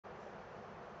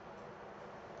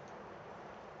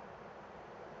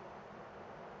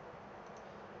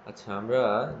আচ্ছা, আমরা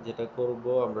যেটা করব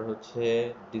আমরা হচ্ছে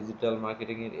ডিজিটাল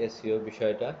মার্কেটিং এর এসইও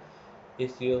বিষয়টা।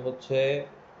 এসইও হচ্ছে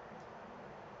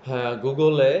হ্যাঁ,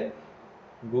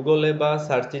 গুগলে বা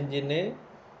সার্চ ইঞ্জিনে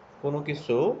কোনো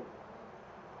কিছু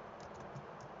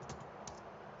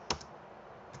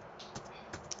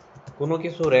কোনো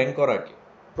কিছু র্যাঙ্ক করাকে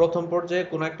প্রথম পর্যায়ে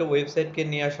কোনো একটা ওয়েবসাইটকে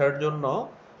নিয়ে আসার জন্য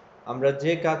আমরা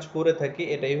যে কাজ করে থাকি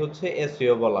এটাই হচ্ছে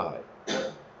এসইও বলা হয়।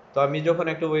 তো আমি যখন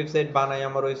একটা ওয়েবসাইট বানাই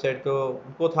আমার ওয়েবসাইট তো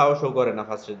কোথাও শো করে না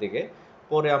ফার্স্টের দিকে।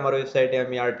 পরে আমার ওয়েবসাইটে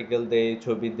আমি আর্টিকেল দেই,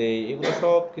 ছবি দেই, এগুলো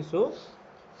সব কিছু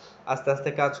আস্তে আস্তে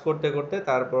কাজ করতে করতে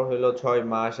তারপর হলো 6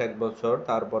 মাস 1 বছর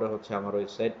তারপরে হচ্ছে আমার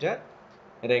ওয়েবসাইটটা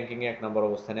র্যাঙ্কিং এ 1 নম্বর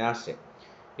অবস্থানে আসে।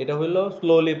 এটা হলো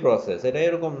স্লোলি প্রসেস। এটা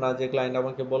এরকম না যে ক্লায়েন্ট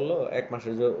আমাকে বলল 1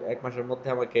 মাসের মধ্যে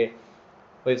আমাকে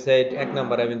ওয়েবসাইট 1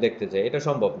 নম্বরে আমি দেখতে চাই, এটা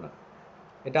সম্ভব না।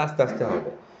 এটা আস্তে আস্তে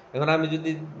হবে। এখন আমি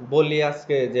যদি বলি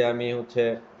আজকে যে আমি হচ্ছে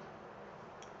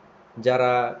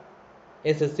যারা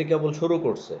এসএসসি কেবল শুরু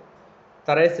করছে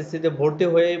তারা এসএসসিতে ভর্তি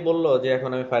হয়েই বলল যে এখন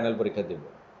আমি ফাইনাল পরীক্ষা দিব,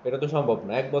 এটা তো সম্ভব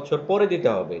না। 1 বছর পরে দিতে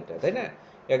হবে এটা, তাই না?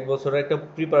 1 বছরের একটা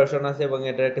প্রিপারেশন আছে এবং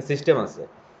এটার একটা সিস্টেম আছে।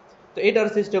 তো এটার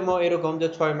সিস্টেমও এরকম যে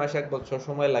 6 মাস 1 বছর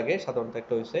সময় লাগে সাধারণত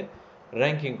একটা ওয়েবসাইট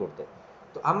র্যাঙ্কিং করতে।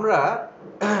 তো আমরা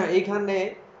এইখানে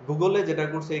গুগলে যেটা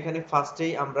করছি এখানে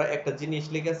ফার্স্টেই আমরা একটা জিনিস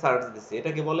লিখে সার্চ দিছি,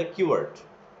 এটাকে বলে কিওয়ার্ড।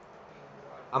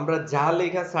 আমরা যা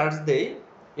লেখা সার্চ দেই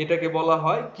এটাকে বলা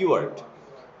হয় কিওয়ার্ড।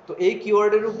 তো এই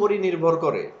কিওয়ার্ডের উপরই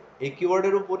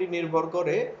নির্ভর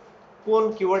করে কোন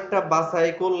কিওয়ার্ডটা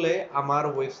বাছাই করলে আমার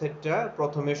ওয়েবসাইটটা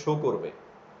প্রথমে শো করবে,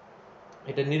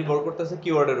 এটা নির্ভর করতেছে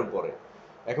কিওয়ার্ডের উপরে।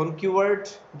 এখন কিওয়ার্ড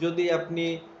যদি আপনি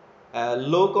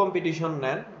লো কম্পিটিশন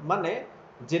নেন, মানে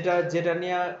যেটা যেটা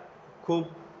নিয়ে খুব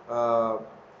আহ,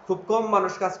 খুব কম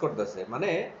মানুষ কাজ করতেছে, মানে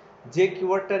যে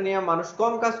কিওয়ার্ডটা নিয়ে মানুষ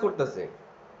কম কাজ করতেছে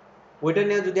ওইটা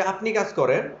নিয়ে যদি আপনি কাজ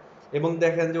করেন এবং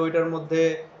দেখেন যে ওইটার মধ্যে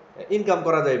ইনকাম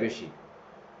করা যায় বেশি,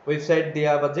 ওয়েবসাইট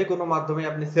দেয়া বা যে কোনো মাধ্যমে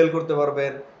আপনি সেল করতে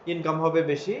পারবেন, ইনকাম হবে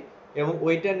বেশি, এবং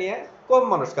ওইটা নিয়ে কম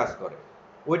মানুষ কাজ করে,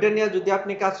 ওইটা নিয়ে যদি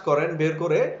আপনি কাজ করেন বের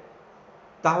করে,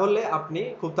 তাহলে আপনি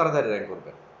খুব তাড়াতাড়ি র্যাঙ্ক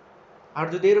করবেন। আর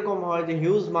যদি এরকম হয় যে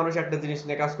হিউজ মানুষ একটা জিনিস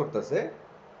নিয়ে কাজ করতেছে,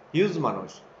 হিউজ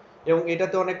মানুষ, এবং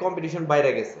এটাতে অনেক কম্পিটিশন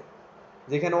বাইরে গেছে,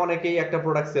 যেখানে অনেকেই একটা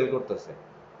প্রোডাক্ট সেল করতেছে,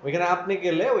 ওইখানে আপনি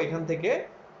গেলে ওইখান থেকে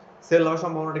সেল হওয়ার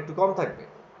সম্ভাবনাটা একটু কম থাকবে,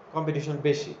 কম্পিটিশন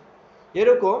বেশি।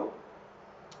 এরকম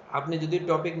আপনি যদি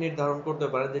টপিক নির্ধারণ করতে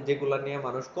পারেন যে যেগুলো নিয়ে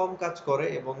মানুষ কম কাজ করে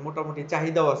এবং মোটামুটি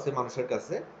চাহিদাও আছে মানুষের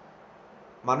কাছে,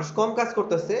 মানুষ কম কাজ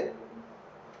করতেছে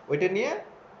ওইটা নিয়ে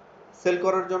সেল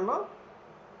করার জন্য,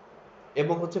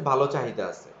 এবং হচ্ছে ভালো চাহিদা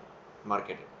আছে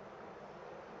মার্কেটে,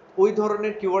 ওই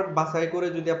ধরনের কিওয়ার্ড বাছাই করে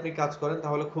যদি আপনি কাজ করেন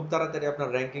তাহলে খুব তাড়াতাড়ি আপনার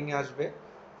র্যাঙ্কিং এ আসবে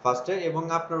ফার্স্টে। এবং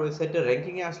আপনার ওয়েবসাইটে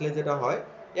র্যাঙ্কিং এ আসলে যেটা হয়,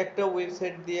 একটা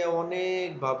ওয়েবসাইট দিয়ে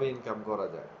অনেকভাবে ইনকাম করা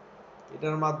যায়,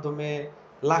 এটার মাধ্যমে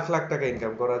লাখ লাখ টাকা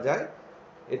ইনকাম করা যায়।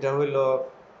 এটা হইলো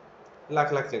লাখ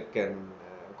লাখ কেন,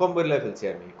 কম বলে ফেলছি,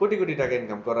 আমি কোটি কোটি টাকা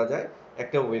ইনকাম করা যায়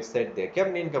একটা ওয়েবসাইট দিয়ে।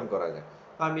 কেমনে ইনকাম করা যায়?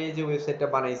 আমি এই যে ওয়েবসাইটটা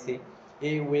বানাইছি,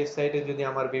 এই ওয়েবসাইটে যদি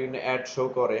আমার বিভিন্ন অ্যাড শো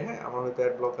করে, হ্যাঁ আমার হয়তো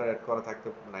অ্যাড ব্লকার অ্যাড করা থাকতে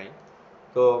নাই,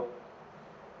 তো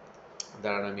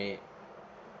দাঁড়ান আমি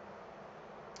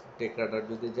টেকরাডার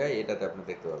যদি যাই এটাতে আপনি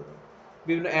দেখতে পারবেন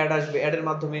বিভিন্ন অ্যাড আসবে, অ্যাডের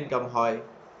মাধ্যমে ইনকাম হয়,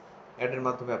 অ্যাডের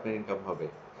মাধ্যমে আপনার ইনকাম হবে।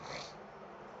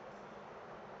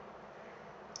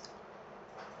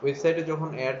 ওয়েবসাইটে যখন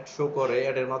অ্যাড শো করে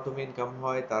অ্যাডের মাধ্যমে ইনকাম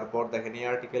হয়। তারপর দেখেন এই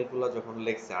আর্টিকেলগুলো যখন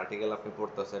লেখছে, আর্টিকেল আপনি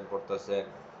পড়তেছেন,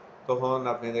 তখন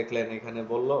আপনি দেখলেন এখানে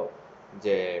বলল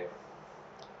যে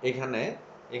এখানে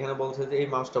এখানে বলছে যে এই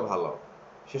মাউসটা ভালো,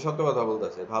 সে সত্য কথা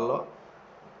বলতেছে ভালো।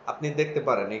 আপনি দেখতে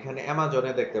পারেন এখানে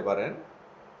অ্যামাজনে দেখতে পারেন,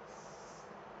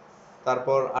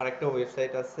 তারপর আরেকটা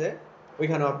ওয়েবসাইট আছে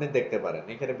ওইখানেও আপনি দেখতে পারেন,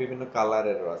 এখানে বিভিন্ন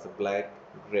কালারেরও আছে, ব্ল্যাক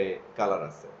গ্রে কালার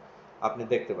আছে, আপনি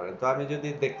দেখতে পারেন। তো আমি যদি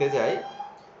দেখতে যাই,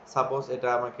 সাপোজ এটা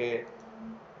আমাকে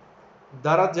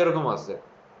দারাজ যেরকম আছে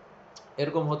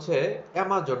এরকম হচ্ছে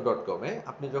amazon.com-এ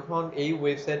আপনি যখন এই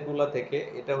ওয়েবসাইটগুলো থেকে,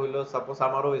 এটা হইলো সাপোজ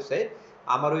আমার ওয়েবসাইট,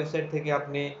 আমার ওয়েবসাইট থেকে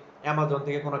আপনি অ্যামাজন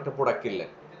থেকে কোনো একটা প্রোডাক্ট কিনলেন,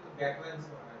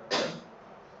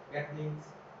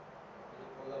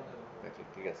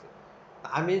 ঠিক আছে।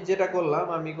 আমি যেটা করলাম,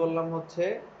 আমি করলাম হচ্ছে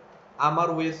আমার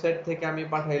ওয়েবসাইট থেকে আমি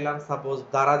পাঠাইলাম সাপোজ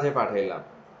দারাজে পাঠাইলাম,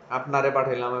 আপনারে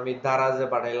পাঠাইলাম, আমি দারাজে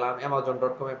পাঠাইলাম,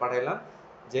 amazon.com-এ পাঠাইলাম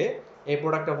যে এই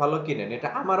প্রোডাক্টটা ভালো কিনেন, এটা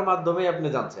আমার মাধ্যমেই আপনি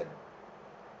জানছেন।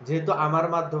 যেহেতু আমার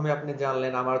মাধ্যমে আপনি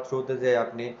জানলেন, আমার থ্রুতে যে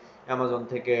আপনি অ্যামাজন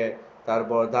থেকে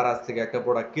তারপর দারাজ থেকে একটা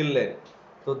প্রোডাক্ট কিনলেন,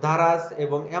 তো দারাজ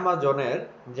এবং অ্যামাজনের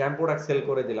যে আমি প্রোডাক্ট সেল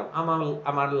করে দিলাম, আমার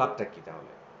আমার লাভটা কি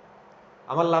তাহলে?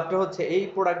 আমার লাভটা হচ্ছে এই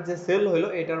প্রোডাক্ট যে সেল হইলো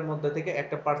এটার মধ্যে থেকে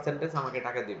একটা পার্সেন্টেজ আমাকে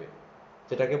টাকা দিবে,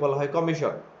 যেটাকে বলা হয়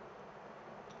কমিশন।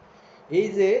 এই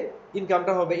যে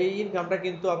ইনকামটা হবে এই ইনকামটা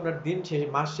কিন্তু আপনার দিন শেষে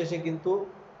মাস শেষে কিন্তু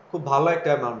খুব ভালো একটা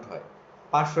অ্যামাউন্ট হয়।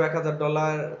 500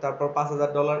 $1000, তারপর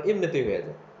 $5000 এমনিতেই হয়ে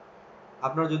যায়।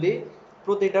 আপনার যদি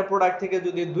প্রতিটা প্রোডাক্ট থেকে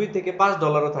যদি $2 থেকে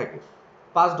 $5 থাকে,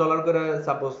 $5 করে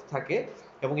সাপোজ থাকে,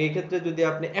 এবং এই ক্ষেত্রে যদি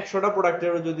আপনি 100টা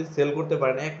প্রোডাক্টেরও যদি সেল করতে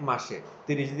পারেন এক মাসে,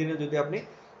 30 দিনে যদি আপনি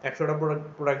 100টা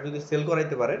প্রোডাক্ট যদি সেল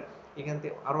করাইতে পারেন, এখান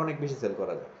থেকে আরো অনেক বেশি সেল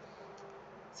করা যায়।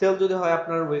 সেল যদি হয়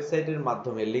আপনার ওয়েবসাইটের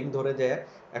মাধ্যমে লিংক ধরে যায়,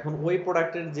 এখন ওই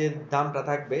প্রোডাক্টের যে দামটা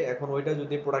থাকবে, এখন ওইটা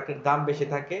যদি প্রোডাক্টের দাম বেশি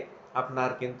থাকে,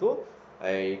 আপনার কিন্তু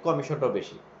এই কমিশনটাও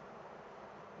বেশি।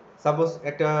 সাপোজ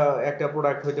একটা একটা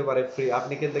প্রোডাক্ট হইতে পারে ফ্রি,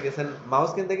 আপনি কিনতে গেছেন,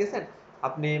 মাউস কিনতে গেছেন,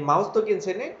 আপনি মাউস তো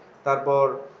কিনছেনই, তারপর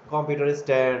কম্পিউটার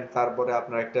স্ট্যান্ড, তারপরে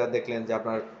আপনার একটা দেখলেন যে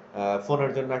আপনার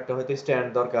ফোনের জন্য একটা হয়তো স্ট্যান্ড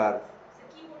দরকার।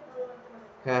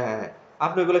 হ্যাঁ হ্যাঁ হ্যাঁ,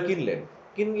 আপনি ওগুলো কিনলেন,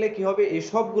 কিনলে কি হবে, এই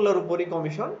সবগুলোর উপরই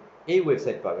কমিশন এই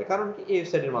ওয়েবসাইট পাবে, কারণ কি এই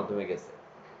ওয়েবসাইটের মাধ্যমে গেছে।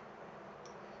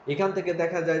 এখান থেকে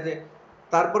দেখা যায় যে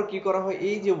তারপর কি করা হয়,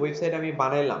 এই যে ওয়েবসাইট আমি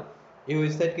বানাইলাম, এই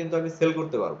ওয়েবসাইট কিন্তু আমি সেল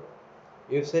করতে পারবো।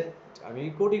 এই ওয়েবসাইট আমি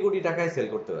কোটি কোটি টাকায় সেল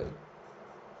করতে পারি।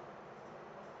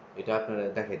 এটা আপনারা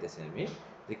দেখাইতেছি আমি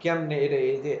যে কেমনে এটা,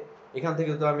 এই যে এখান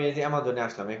থেকে তো আমি এই যে অ্যামাজনে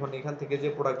আসলাম, এখন এখান থেকে যে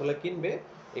প্রোডাক্টগুলো কিনবে,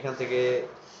 এখান থেকে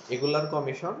এগুলার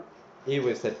কমিশন এই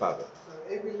ওয়েবসাইট পাবে।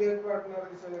 এফিলিয়েট পার্টনার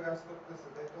হিসেবে কাজ করতেছে,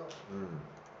 তাই তো?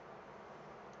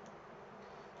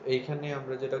 এইখানে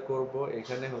আমরা যেটা করব,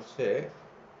 এখানে হচ্ছে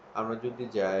আমরা যদি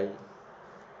যাই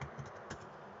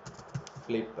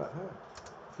ফ্লিপকার্ট, হ্যাঁ,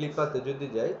 ফ্লিপকার্টে যদি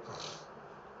যাই,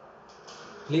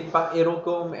 ফ্লিপকার্ট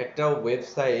এরকম একটা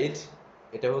ওয়েবসাইট,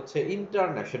 এটা হচ্ছে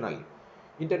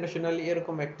ইন্টারন্যাশনালি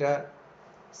এরকম একটা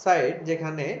সাইট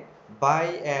যেখানে by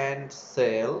and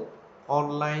sell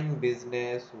online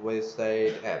business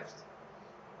website apps,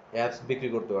 apps বিক্রি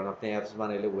করতে পারেন আপনি, অ্যাপস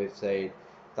বানাইলে ওয়েবসাইট,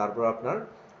 তারপর আপনার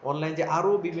অনলাইন যে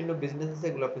আরো বিভিন্ন বিজনেস আছে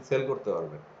এগুলো আপনি সেল করতে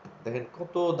পারবেন। দেখেন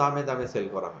কত দামে দামে সেল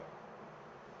করা হয়।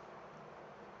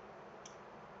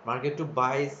 Market to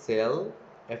buy sell,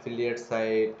 affiliate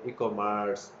site, e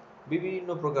commerce, বিভিন্ন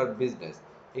প্রকার বিজনেস।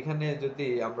 এখানে যদি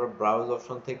আমরা ব্রাউজ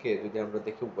অপশন থেকে যদি আমরা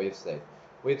দেখি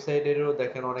ওয়েবসাইটেরও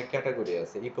দেখেন অনেক ক্যাটাগরি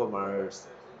আছে, e commerce,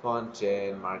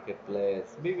 content, market place,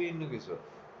 বিভিন্ন কিছু।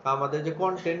 তো আমাদের যে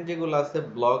কন্টেন্ট যেগুলো আছে,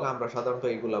 ব্লগ, আমরা সাধারণত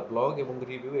এগুলা ব্লগ এবং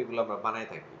রিভিউ এগুলো আমরা বানাই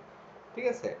থাকি, ঠিক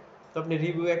আছে? তো আপনি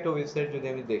রিভিউ একটা ওয়েবসাইট যদি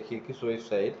আমি দেখি, কিছু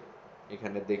ওয়েবসাইট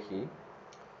এখানে দেখি,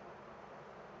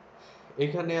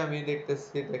 এখানে আমি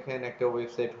দেখতেছি, দেখেন একটা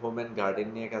ওয়েবসাইট হোম এন্ড গার্ডেন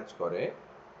নিয়ে কাজ করে।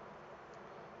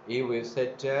 এই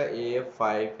ওয়েবসাইটটা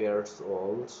 5 years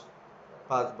old,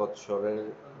 5 বছরের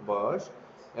বয়স,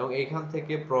 এবং এখান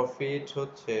থেকে প্রফিট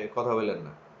হচ্ছে, কথা বলেন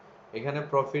না, এখানে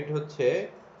প্রফিট হচ্ছে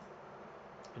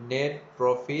নেট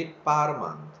প্রফিট পার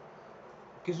মান্থ,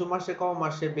 কিছু মাসে কম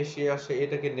মাসে বেশি আসে,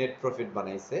 এটাকে নেট প্রফিট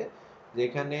বানাইছে,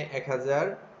 যেখানে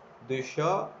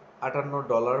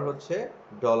 $1258 হচ্ছে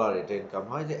ডলার, এটা ইনকাম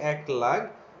হয়, যে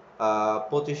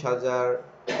 1,25,000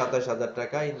 27,000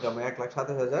 টাকা ইনকাম হয়,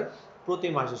 1,27,000 প্রতি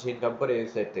মাসে সে ইনকাম করে এই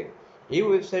ওয়েবসাইট থেকে। এই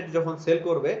ওয়েবসাইট যখন সেল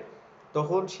করবে,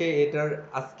 তখন সে এটার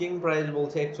আস্কিং প্রাইস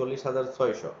বলছে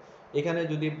 41,600, এখানে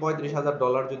যদি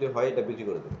 $35,000 যদি হয়, এটা বিক্রি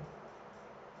করে দেবে।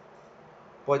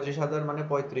 35,000 মানে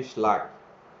 35 লাখ।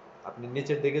 আপনি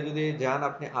নিচের দিকে যদি যান,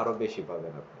 আপনি আরো বেশি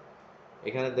পাবেন। আপনি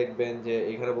এখানে দেখবেন যে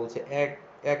এখানে বলছে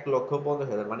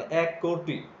 1,50,000 মানে 1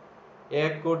 কোটি,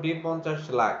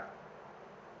 1,50,00,000,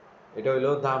 এটা হইলো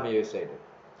দাম এই ওয়েবসাইটের।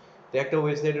 তো একটা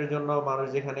ওয়েবসাইটের জন্য মানুষ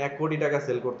যেখানে 1 কোটি টাকা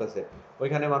সেল করতেছে,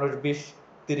 ওইখানে মানুষ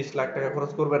 20-30 লাখ টাকা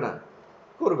খরচ করবে না?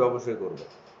 করবে, অবশ্যই করবে।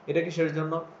 এটা কিসের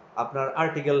জন্য? আপনার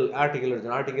আর্টিকেলের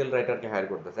জন্য, আর্টিকেল রাইটারকে হায়ার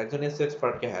করতেছে, একজন এসইও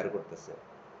এক্সপার্টকে হায়ার করতেছে,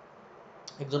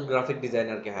 একজন গ্রাফিক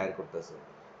ডিজাইনারকে হায়ার করতেছে,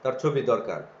 তার ছবি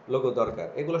দরকার, লোগো দরকার,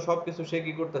 এগুলো সবকিছু সে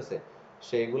কি করতেছে,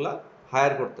 সে এগুলা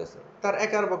হায়ার করতেছে। তার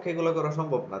একার পক্ষে এগুলো করা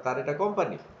সম্ভব না, তার এটা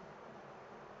কোম্পানি।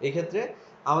 এই ক্ষেত্রে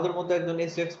আমাদের মধ্যে একজন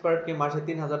এসইও এক্সপার্টকে মাসে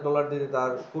 $3,000 দিতে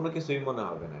তার কোনো কিছুই মনে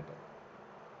হবে না, এটা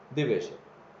দিবে সে।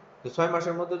 তো 6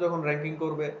 মাসের মধ্যে যখন র্যাঙ্কিং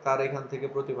করবে, তার এখান থেকে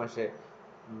প্রতি মাসে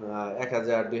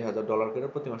 1,000-2,000 ডলার করে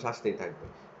প্রতি মাসে আসতেই থাকবে।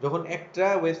 যখন একটা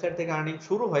ওয়েবসাইট থেকে আর্নিং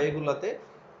শুরু হয়, এগুলাতে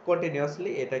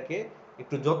কন্টিনিউয়াসলি এটাকে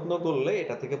একটু যত্ন করলে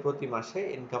এটা থেকে প্রতি মাসে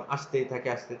ইনকাম আসতেই থাকে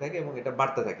এবং এটা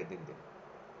বাড়তে থাকে দিন দিন।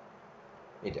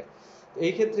 এটা, তো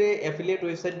এই ক্ষেত্রে অ্যাফিলিয়েট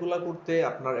ওয়েবসাইট গুলা করতে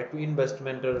আপনার একটু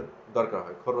ইনভেস্টমেন্টের দরকার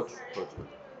হয়, খরচ করতে।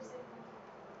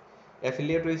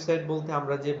 অ্যাফিলিয়েট ওয়েবসাইট বলতে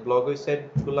আমরা যে ব্লগ ওয়েবসাইট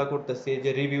গুলা করতেছি,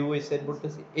 যে রিভিউ ওয়েবসাইট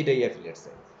করতেছি, এটাই অ্যাফিলিয়েট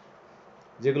সাইট,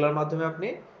 যেগুলোর মাধ্যমে আপনি,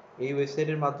 এই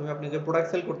ওয়েবসাইটের মাধ্যমে আপনি যে প্রোডাক্ট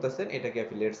সেল করতেছেন, এটাকে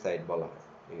অ্যাফিলিয়েট সাইট বলা হয়।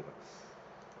 এগুলো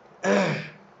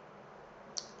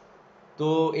তো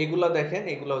এগুলা দেখেন,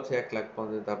 এগুলা হচ্ছে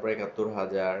 1,50,000, তারপর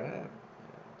 71,000, হ্যাঁ,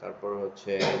 তারপর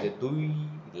হচ্ছে যে 2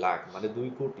 লাখ মানে 2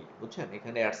 কোটি, বুঝছেন?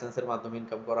 এখানে অ্যাডসেন্স এর মাধ্যমে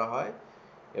ইনকাম করা হয়,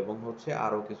 এবং হচ্ছে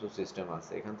আরো কিছু সিস্টেম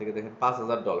আছে। এখান থেকে দেখেন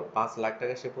 $5,000, 5 লাখ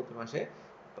টাকা সে প্রতি মাসে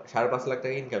 5.5 লাখ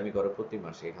টাকা ইনকামই করে প্রতি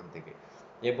মাসে এখান থেকে।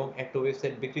 এবং একটা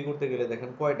ওয়েবসাইট বিক্রি করতে গেলে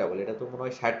দেখেন কয় ডাবল, এটা তো মনে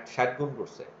হয় 60 গুণ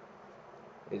করছে।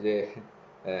 এই যে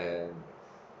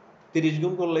 30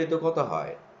 গুণ করলেই তো কত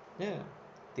হয়, হ্যাঁ,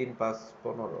 3 5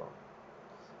 15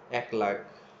 1 লাখ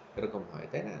এরকম হয়,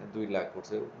 তাই না? 2 লাখ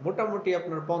করছে মোটামুটি,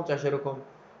 আপনার 50 এরকম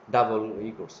ডাবল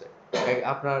করছে।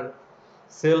 আপনার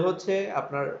সেল হচ্ছে,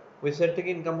 আপনার ওয়েবসাইট থেকে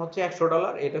ইনকাম হচ্ছে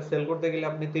 $100, এটা সেল করতে গেলে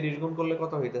আপনি 30 গুণ করলে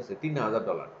কত হইতেছে?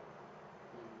 $3000।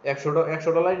 100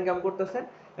 ডলার ইনকাম করতেছেন,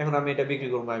 এখন আমি এটা বিক্রি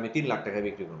করবো, আমি 3 লাখ টাকায়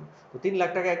বিক্রি করবো। তো 3 লাখ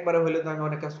টাকা একবারে হলে তো আমি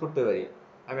অনেক কাজ করতে পারি।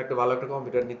 আমি একটা ভালো একটা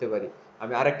কম্পিউটার নিতে পারি,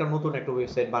 আমি আরেকটা নতুন একটা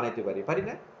ওয়েবসাইট বানাইতে পারি, পারি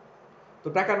না? তো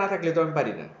টাকা না থাকলে তো আমি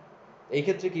পারি না। এই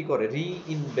ক্ষেত্রে কি করে,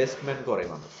 রিইনভেস্টমেন্ট করে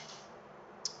মানুষ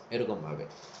এরকম ভাবে।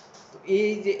 তো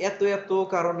এই যে এত এত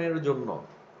কারণের জন্য,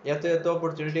 এত এত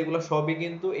অপরচুনিটি, এগুলো সবই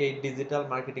কিন্তু এই ডিজিটাল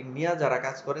মার্কেটিং নিয়ে যারা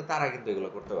কাজ করে তারা কিন্তু এগুলো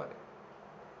করতে পারে।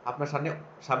 আপনার সামনে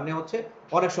সামনে হচ্ছে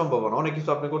অনেক সম্ভাবনা, অনেক কিছু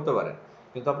আপনি করতে পারেন,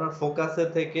 কিন্তু আপনার ফোকাসে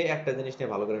থেকে একটা জিনিস নিয়ে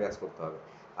ভালো করে কাজ করতে হবে।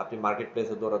 আপনি মার্কেট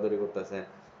প্লেসে দৌড়াদৌড়ি করতেছেন,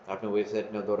 আপনি ওয়েবসাইট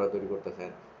নিয়ে দৌড়াদৌড়ি করতেছেন,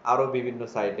 আরো বিভিন্ন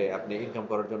সাইটে আপনি ইনকাম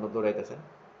করার জন্য দৌড়াইতেছেন,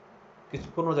 কিছু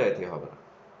কোনো জায়গা থেকে হবে না।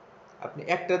 আপনি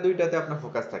একটা দুইটাতে আপনার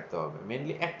ফোকাস থাকতে হবে,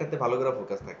 মেইনলি একটাতে ভালো করে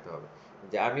ফোকাস থাকতে হবে,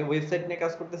 যে আমি ওয়েবসাইট নিয়ে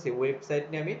কাজ করতেছি, ওয়েবসাইট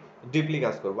নিয়ে আমি ডিপলি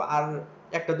কাজ করব। আর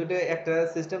একটা দুইটা একটা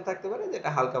সিস্টেম থাকতে পারে যেটা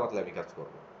হালকা পাতলা আমি কাজ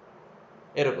করব,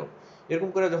 এরকম। এরকম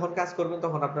করে যখন কাজ করবেন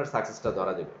তখন আপনার সাকসেসটা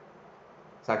ধরা দেবে,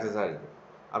 সাকসেস আসবে।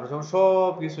 আপনি যখন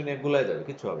সব কিছু নিয়ে গুলায় যাবে,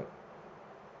 কিছু হবে না।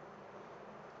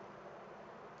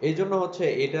 এই জন্য হচ্ছে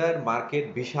এটার মার্কেট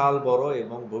বিশাল বড়,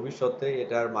 এবং ভবিষ্যতে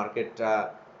এটার মার্কেটটা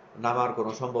নামার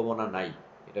কোনো সম্ভাবনা নাই।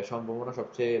 এটা সম্ভাবনা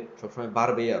সবসময়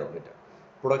বাড়বেই। আরো এটা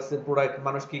প্রোডাক্ট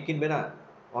মানুষ কি কিনবে না,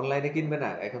 অনলাইনে কিনবে না,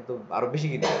 এখন তো আরো বেশি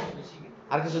কিনবে।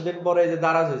 আর কিছুদিন পরে যে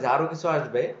দারাজ হয়েছে আরো কিছু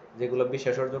আসবে যেগুলো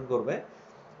বিশ্বাস অর্জন করবে,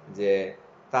 যে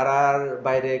তারা আর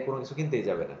বাইরে কোনো কিছু কিনতেই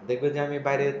যাবে না। দেখবে যে আমি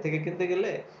বাইরে থেকে কিনতে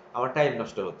গেলে আমার টাইম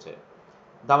নষ্ট হচ্ছে,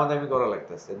 দামাদামি করা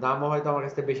লাগতেছে, দামও হয়তো আমার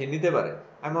কাছ থেকে বেশি নিতে পারে,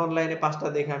 আমি অনলাইনে 5টা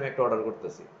দেখে আমি একটা অর্ডার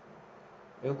করতেছি,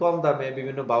 এবং কম দামে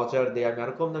বিভিন্ন ভাউচার দিয়ে আমি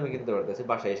আরো কম দামে কিনতে পারতেছি,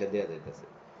 বাসায় এসে দেওয়া যাইতেছে।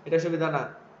 এটা সুবিধা না?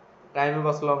 টাইমে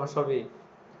বাঁচলো আমার সবই।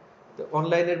 তো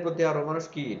অনলাইনের প্রতি আরো মানুষ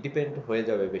কি ডিপেন্ড হয়ে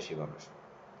যাবে, বেশি মানুষ।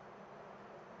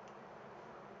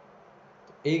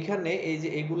 এইখানে এই যে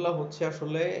এগুলা হচ্ছে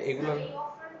আসলে এগুলার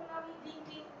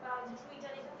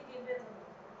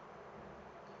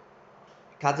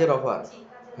কাজের অফার।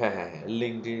 হ্যাঁ হ্যাঁ হ্যাঁ,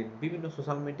 লিঙ্কডইন বিভিন্ন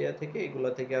সোশ্যাল মিডিয়া থেকে, এগুলা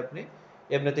থেকে আপনি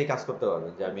এমনিতেই কাজ করতে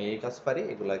পারবেন, যে আমি এই কাজ পারি,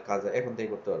 এগুলা কাজ এখন থেকে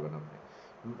করতে পারবেন আপনি।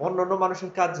 অন্যান্য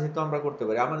মানুষের কাজ যেহেতু আমরা করতে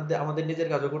পারি, আমাদের আমাদের নিজের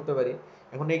কাজও করতে পারি।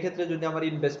 এখন এই ক্ষেত্রে যদি আমার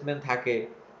ইনভেস্টমেন্ট থাকে,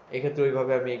 এক্ষেত্রে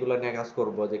ওইভাবে আমি এগুলা নিয়ে কাজ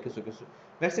করব, যে কিছু কিছু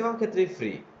ম্যাক্সিমাম ক্ষেত্রেই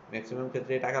ফ্রি, ম্যাক্সিমাম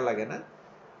ক্ষেত্রে টাকা লাগে না।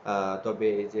 তবে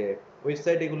এই যে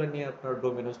ওয়েবসাইট এগুলো নিয়ে আপনার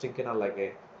ডোমেন হোস্টিং কেনা লাগে,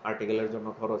 আর্টিকেলের জন্য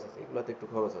খরচ আছে, এগুলোতে একটু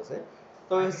খরচ আছে,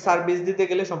 তবে সার্ভিস দিতে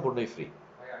গেলে সম্পূর্ণই ফ্রি।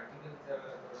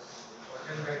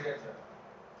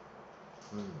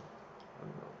 হুম,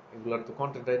 এগুলার তো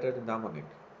কন্টেন্ট রাইটারের দাম অনেক।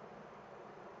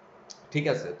 ঠিক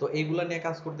আছে, তো এইগুলা নিয়ে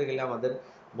কাজ করতে গেলে আমাদের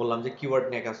বললাম যে কিওয়ার্ড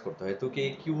নিয়ে কাজ করতে হয়। তো কি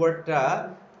এই কিওয়ার্ডটা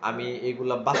আমি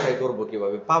এগুলা বাছাই করব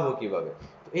কিভাবে, পাবো কিভাবে?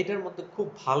 তো এটার মধ্যে খুব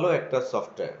ভালো একটা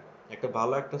সফটওয়্যার, একটা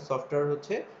ভালো একটা সফটওয়্যার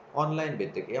হচ্ছে অনলাইন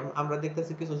ভিত্তিক। আমরা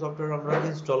দেখতেছি কিছু সফটওয়্যার আমরা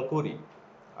ইনস্টল করি,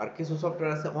 আর কিছু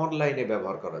সফটওয়্যার আছে অনলাইনে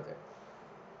ব্যবহার করা যায়।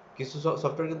 কিছু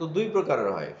সফটওয়্যার কিন্তু দুই প্রকারের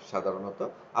হয় সাধারণত,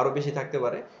 আরো বেশি থাকতে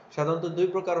পারে। সাধারণত দুই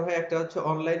প্রকার হয়, একটা হচ্ছে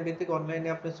অনলাইন ভিত্তিক, অনলাইনে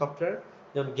আপনি সফটওয়্যার,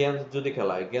 যেমন গেমস যদি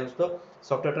খেলা হয়, গেমস তো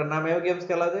সফটওয়্যারটার নামেও গেমস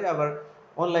খেলা যায়, আবার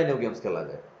অনলাইনেও গেমস খেলা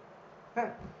যায়।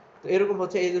 হ্যাঁ, তো এরকম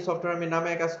হচ্ছে এই যে সফটওয়্যার আমি নামে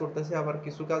কাজ করতেছি, আবার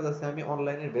কিছু কাজ আছে আমি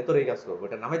অনলাইনের ভেতরেই কাজ করবো,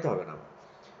 এটা নামাইতে হবে না আমার।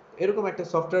 এরকম একটা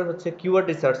সফটওয়্যার হচ্ছে কিওয়ার্ড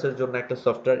রিসার্চের জন্য একটা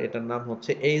সফটওয়্যার, এটার নাম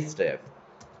হচ্ছে এইচরেফ।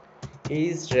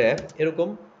 এইচরেফ এরকম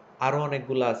আরো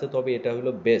অনেকগুলো আছে, তবে এটা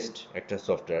হলো বেস্ট একটা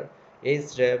সফটওয়্যার।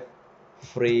 এইচরেফ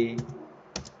ফ্রি,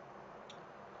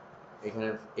 এখানে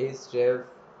এইচরেফ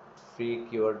free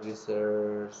keyword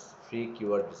research, free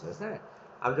keyword research, হ্যাঁ।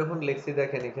 আমি যখন লিখছি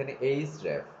দেখেন এখানে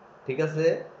এইচরেফ, ঠিক আছে,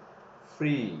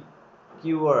 ফ্রি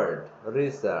কিওয়ার্ড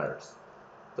রিসার্চ,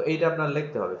 তো এইটা আপনার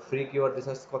লিখতে হবে, ফ্রি কিওয়ার্ড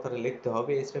রিসার্চ কথাটা লিখতে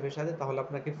হবে এইচরেফের সাথে, তাহলে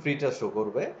আপনাকে ফ্রিটা শো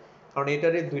করবে। কারণ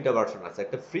এটারই দুইটা ভার্সন আছে,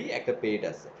 একটা ফ্রি একটা পেইড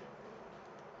আছে।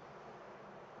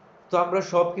 তো আমরা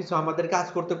সবকিছু, আমাদের কাজ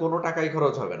করতে কোনো টাকাই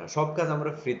খরচ হবে না, সব কাজ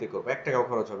আমরা ফ্রিতে করবো, 1 টাকাও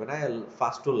খরচ হবে না,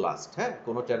 ফার্স্ট টু লাস্ট, হ্যাঁ,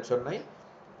 কোনো টেনশন নাই।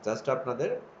 জাস্ট আপনাদের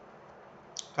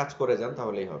কাজ করে যান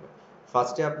তাহলেই হবে।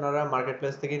 ফার্স্টে আপনারা মার্কেট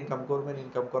প্লেস থেকে ইনকাম করবেন,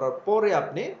 ইনকাম করার পরে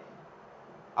আপনি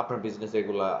আপনার বিজনেস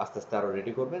এগুলা আস্তে আস্তে আরো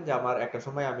রেডি করবেন, যে আমার একটা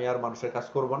সময় আমি আর মানুষের কাজ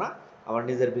করব না, আমার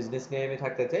নিজের বিজনেস নিয়ে আমি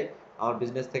থাকতে চাই, আমার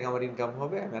বিজনেস থেকে আমার ইনকাম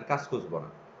হবে, আমি আর কাজ খুঁজবো না,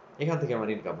 এখান থেকে আমার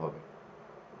ইনকাম হবে।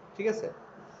 ঠিক আছে?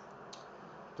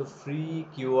 তো তো ফ্রি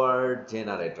কিওয়ার্ড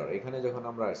জেনারেটর এখানে যখন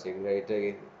আমরা আসি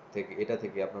এটা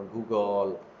থেকে আপনার গুগল,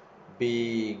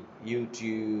 বিং,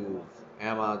 ইউটিউব,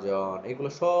 অ্যামাজন এগুলো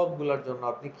সবগুলোর জন্য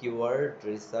আপনি কিওয়ার্ড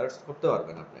রিসার্চ করতে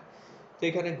পারবেন আপনি। তো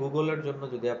এখানে গুগলের জন্য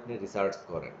যদি আপনি রিসার্চ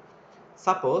করেন,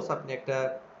 সাপোজ আপনি একটা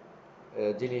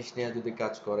জিনিস নিয়ে যদি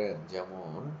কাজ করেন,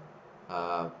 যেমন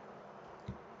আহ,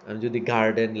 আমি যদি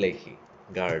গার্ডেন লিখি,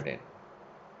 গার্ডেন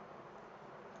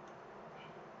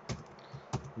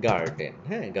গার্ডেন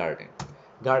হ্যাঁ গার্ডেন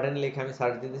গার্ডেন লিখে আমি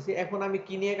সার্চ দিতেছি। এখন আমি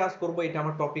কি নিয়ে কাজ করব এটা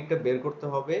আমার টপিকটা বের করতে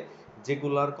হবে,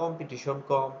 যেগুলার কম্পিটিশন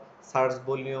কম, সার্চ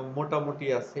ভলিউম মোটামুটি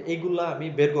আছে, এগুলা আমি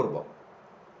বের করব।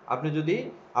 আপনি যদি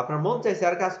আপনার মন চাইছে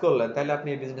আর কাজ করলেন, তাহলে আপনি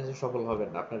এই বিজনেসে সফল হবেন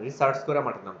না, আপনার রিসার্চ করে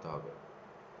মাঠে নামতে হবে।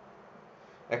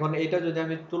 এখন এটা যদি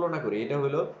আমি তুলনা করি, এটা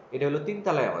হলো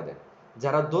তিনতলায় আমাদের,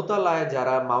 যারা দোতলায়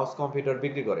যারা মাউস কম্পিউটার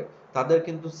বিক্রি করে তাদের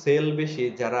কিন্তু সেল বেশি,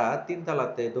 যারা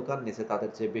তিনতলাতে দোকান নিছে তাদের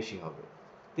চেয়ে বেশি হবে।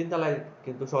 তিনতলায়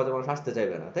কিন্তু সহজে মানুষ আসতে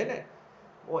চাইবে না, তাই না?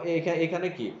 ও এখানে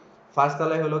কি, ফার্স্ট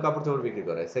তলায় হলো কাপড় চোপড় বিক্রি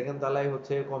করে, সেকেন্ড তলায়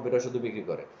হচ্ছে কম্পিউটার শুধু বিক্রি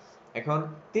করে। এখন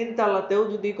তিন তলাতেও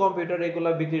যদি কম্পিউটার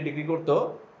এগুলা বিক্রি টিক্রি করতো,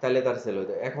 তাহলে তার সেল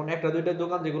হতো। এখন একটা দুইটা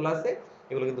দোকান যেগুলো আছে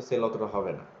এগুলো কিন্তু সেল অতটা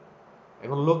হবে না।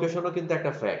 এখন লোকেশনও কিন্তু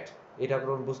একটা ফ্যাক্ট, এটা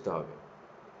আপনার বুঝতে হবে।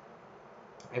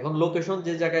 এখন লোকেশন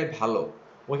যে জায়গায় ভালো,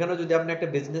 ওইখানে যদি আপনি একটা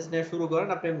বিজনেস নিয়ে শুরু করেন,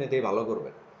 আপনি এমনিতেই ভালো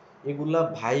করবেন। এগুলা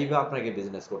ভাইবা আপনাকে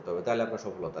বিজনেস করতে হবে, তাহলে আপনার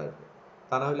সফলতা আসবে।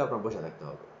 তা না হলে আপনার বসে থাকতে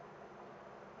হবে।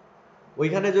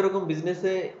 ওইখানে যেরকম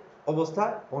বিজনেসে অবস্থা,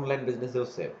 অনলাইন বিজনেসেও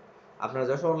সেম। আপনার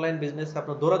যখন অনলাইন বিজনেস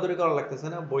আপনার দৌড়াদৌড়ি করা লাগতেছে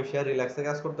না, বসে রিল্যাক্সে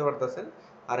কাজ করতে পারতেছেন।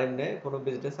 আর এমনি কোনো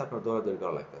বিজনেস আপনার দৌড়াদৌড়ি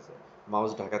করা লাগতেছে,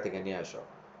 মাউস ঢাকা থেকে নিয়ে আসা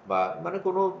বা মানে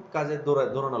কোনো কাজে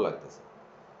দৌড়ানো লাগতেছে,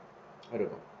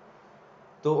 এরকম।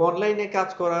 তো অনলাইনে কাজ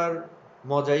করার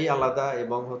মজাই আলাদা,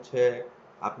 এবং হচ্ছে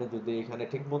আপনি যদি এখানে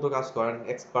ঠিক মতো কাজ করেন,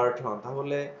 এক্সপার্ট হন,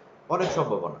 তাহলে অনেক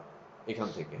সম্ভাবনা এখান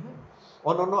থেকে। হ্যাঁ,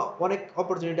 অন্যান্য অনেক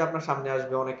অপরচুনিটি আপনার সামনে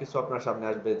আসবে, অনেক কিছু আপনার সামনে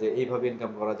আসবে যে এইভাবে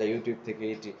ইনকাম করা যায় ইউটিউব থেকে,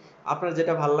 এটি আপনার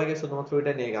যেটা ভালো লাগে শুধুমাত্র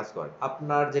ওইটা নিয়ে কাজ করেন,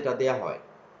 আপনার যেটা দেয়া হয়।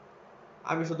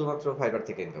 আমি শুধুমাত্র ফাইবার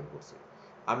থেকে ইনকাম করছি।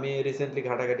 আমি রিসেন্টলি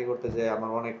ঘাটাঘাটি করতে যে আমার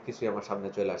অনেক কিছুই আমার সামনে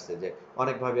চলে আসছে যে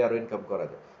অনেকভাবে আরো ইনকাম করা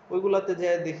যায়। ওইগুলাতে যে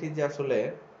দেখি যে আসলে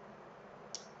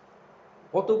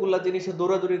কতগুলা জিনিসে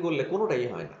দৌড়াদৌড়ি করলে কোনোটাই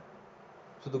হয় না,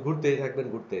 শুধু ঘুরতেই থাকবেন,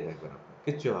 আপনার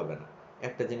কিচ্ছু হবে না।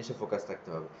 একটা জিনিসে ফোকাস থাকতে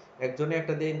হবে। একজনে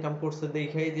একটা দিয়ে ইনকাম করছে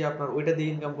দেখেই যে আপনার ওইটা দিয়ে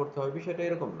ইনকাম করতে হবে, বিষয়টা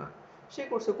এরকম না। সে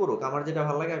করছে করুক, আমার যেটা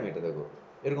ভালো লাগে আমি এটাতে করবো,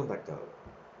 এরকম থাকতে হবে।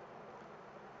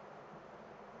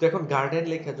 তো এখন গার্ডেন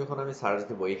লেখা যখন আমি সার্চ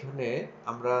দেবো, এখানে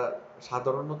আমরা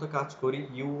সাধারণত কাজ করি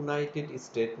ইউনাইটেড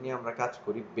স্টেট নিয়ে, আমরা কাজ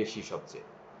করি বেশি সবচেয়ে।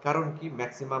 কারণ কি,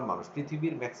 ম্যাক্সিমাম মানুষ,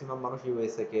 পৃথিবীর ম্যাক্সিমাম মানুষ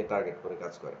ইউএসএ কে টার্গেট করে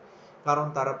কাজ করে। কারণ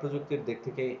তারা প্রযুক্তির দিক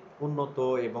থেকে উন্নত,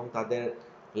 এবং তাদের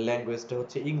ল্যাঙ্গুয়েজটা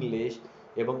হচ্ছে ইংলিশ,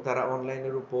 এবং তারা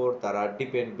অনলাইনের উপর তারা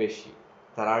ডিপেন্ড বেশি।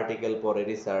 তারা আর্টিকেল পড়ে,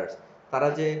 রিসার্চ, তারা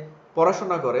যে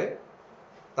পড়াশোনা করে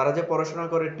তারা যে পড়াশোনা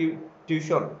করে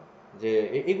টিউশন, যে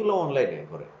এগুলো অনলাইনে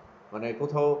করে, মানে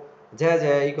কোথাও যা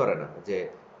ই করে না যে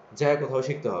যা কোথাও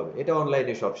শিখতে হবে, এটা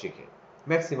অনলাইনে সব শিখে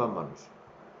ম্যাক্সিমাম মানুষ।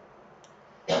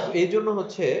 তো এই জন্য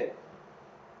হচ্ছে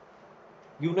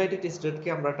ইউনাইটেড স্টেটকে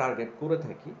আমরা টার্গেট করে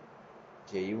থাকি,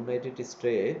 যে ইউনাইটেড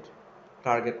স্টেট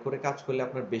টার্গেট করে কাজ করলে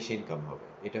আপনার বেশি ইনকাম হবে,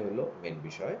 এটা হলো মেন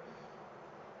বিষয়।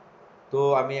 তো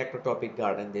আমি একটা টপিক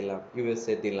গার্ডেন দিলাম,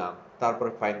 ইউএসএ দিলাম,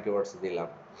 তারপরে ফাইন কিওয়ার্ডস দিলাম।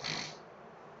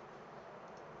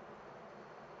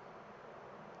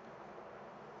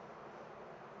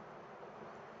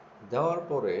 দেওয়ার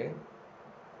পরে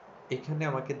এখানে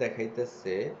আমাকে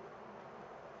দেখাইতেছে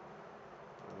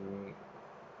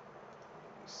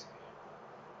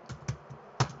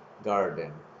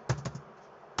গার্ডেন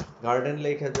গার্ডেন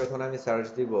লেখা যখন আমি সার্চ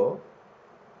দিব,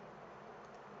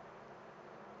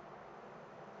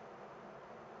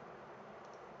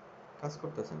 কাজ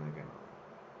করতেছে না কেন?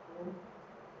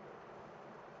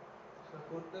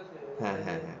 হ্যাঁ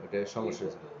হ্যাঁ হ্যাঁ, ওটা সমস্যা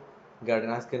হচ্ছে।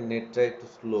 গার্ডেন আজকে নেটটা একটু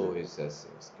স্লো হয়েছে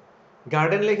আজকে।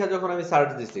 গার্ডেন লেখা যখন আমি সার্চ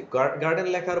দিছি, গার্ডেন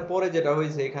লেখার পরে যেটা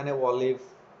হয়েছে, এখানে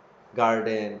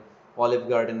গার্ডেন অলিভ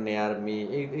গার্ডেন নেয়ার মি,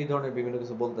 এই ধরনের বিভিন্ন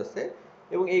কিছু বলতেছে।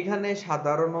 এবং এইখানে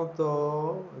সাধারণত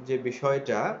যে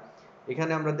বিষয়টা,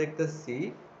 এখানে আমরা দেখতেছি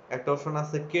একটা অপশন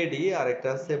আছে কেডি, আর একটা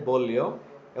আছে ভলিউম,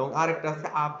 এবং আরেকটা আছে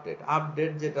আপডেট।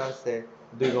 আপডেট যেটা আছে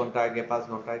 2 ঘন্টা আগে, 5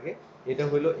 ঘন্টা আগে, এটা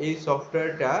হলো এই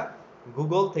সফটওয়্যারটা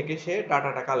গুগল থেকে সে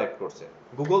ডাটাটা কালেক্ট করছে।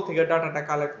 গুগল থেকে ডাটাটা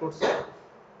কালেক্ট করছে,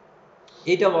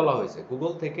 এটা বলা হয়েছে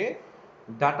গুগল থেকে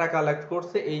ডাটা কালেক্ট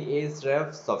করছে এই এইচরেফ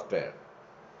সফটওয়্যার।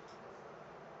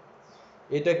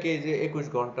 এটাকে যে 21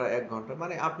 ঘন্টা, 1 ঘন্টা,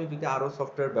 মানে আপনি যদি আরো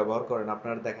সফটওয়্যার ব্যবহার করেন,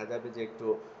 আপনার দেখা যাবে যে একটু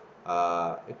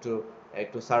একটু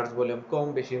একটু সার্চ ভলিউম কম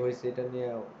বেশি হয়েছে, এটা নিয়ে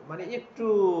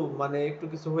মানে একটু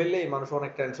কিছু হইলেই মানুষ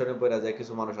অনেক টেনশনে পড়ে যায়।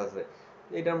 কিছু মানুষ আছে,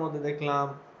 এটার মধ্যে দেখলাম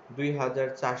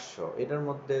 2400, এটার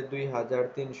মধ্যে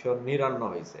 2359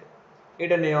 হয়েছে।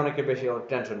 এটা নিয়ে অনেকে বেশি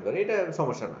টেনশন করে, এটা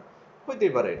সমস্যা না,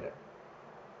 হইতেই পারে এটা।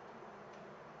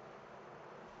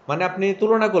 মানে আপনি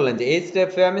তুলনা করলেন যে এই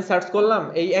স্টেপে আমি সার্চ করলাম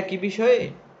এই একই বিষয়ে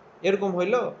এরকম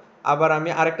হইলো, আবার আমি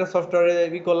আরেকটা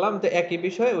সফটওয়্যারে করলাম তো একই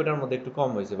বিষয়ে ওটার মধ্যে একটু কম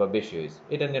হয়েছে বা বেশি হয়েছে,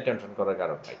 এটা নিয়ে টেনশন করার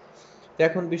কারণ নাই। তো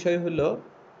এখন বিষয় হলো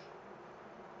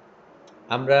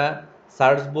আমরা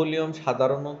সার্চ ভলিউম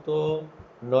সাধারণত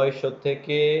 900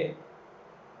 থেকে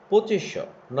 2500,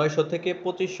 900 থেকে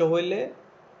 2500 হইলে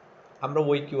আমরা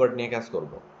ওই কিওয়ার্ড নিয়ে কাজ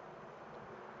করব।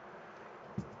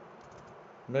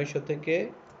 900 থেকে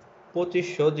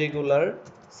 2500 যেগুলার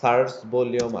সার্চ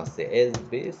ভলিউম আছে,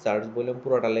 এসবি সার্চ ভলিউম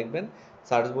পুরোটা লিখবেন।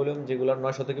 সার্চ ভলিউম যেগুলার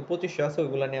 900 থেকে 2500 আছে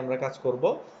ওইগুলা নিয়ে আমরা কাজ করব।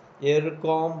 এর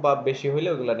কম বা বেশি হইলে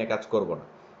ওইগুলা নিয়ে কাজ করব না।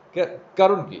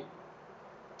 কারণ কি?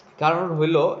 কারণ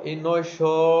হইলো এই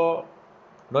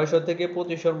 900 থেকে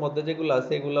 2500-র মধ্যে যেগুলো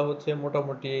আছে এগুলা হচ্ছে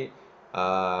মোটামুটি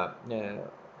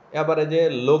এভারেজে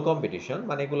লো কম্পিটিশন,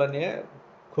 মানে এগুলা নিয়ে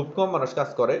খুব কম মানুষ কাজ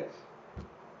করে।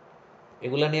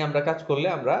 এগুলা নিয়ে আমরা কাজ করলে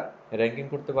আমরা র্যাঙ্কিং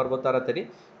করতে পারবো তাড়াতাড়ি।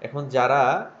 এখন যারা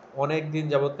অনেক দিন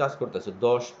যাবত কাজ করতেছে,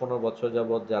 10-15 বছর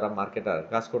যাবত যারা মার্কেটার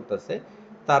কাজ করতেছে,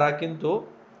 তারা কিন্তু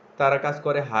তারা কাজ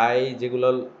করে হাই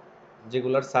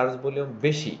যেগুলার সার্চ ভলিউম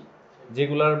বেশি,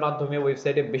 যেগুলার মাধ্যমে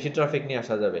ওয়েবসাইটে বেশি ট্রাফিক নিয়ে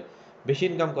আসা যাবে, বেশি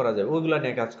ইনকাম করা যাবে, ওইগুলা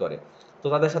নিয়ে কাজ করে। তো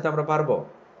তাদের সাথে আমরা পারবো।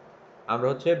 আমরা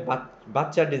হচ্ছে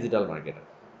বাচ্চা ডিজিটাল মার্কেটার,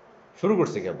 শুরু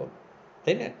করছি কেবল,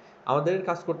 তাই না? আমাদের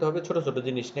কাজ করতে হবে, ছোট ছোট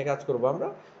জিনিস নিয়ে কাজ করবো আমরা,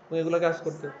 এগুলো কাজ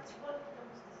করতে।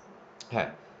 হ্যাঁ,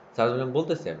 সার্চ ভলিউম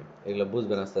বলতেছি আমি, এগুলো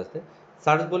বুঝবেন আস্তে আস্তে।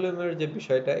 সার্চ ভলিউমের যে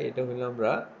বিষয়টা এটা হইলো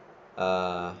আমরা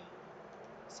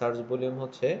সার্চ ভলিউম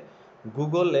হচ্ছে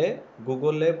গুগলে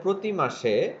গুগলে প্রতি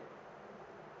মাসে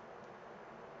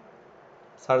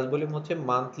সার্চ ভলিউম হচ্ছে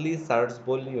মান্থলি সার্চ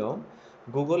ভলিউম।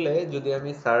 গুগলে যদি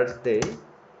আমি সার্চ দেই,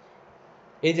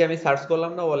 এই যে আমি সার্চ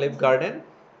করলাম না অলিভ গার্ডেন,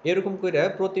 এরকম করে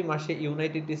প্রতি মাসে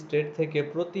ইউনাইটেড স্টেট থেকে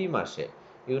প্রতি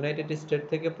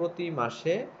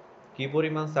মাসে কি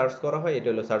পরিমাণ সার্চ করা হয় এটা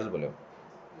হলো সার্চ ভলিউম।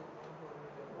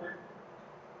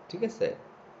 ঠিক আছে?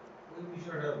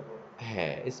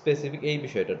 হ্যাঁ, স্পেসিফিক এই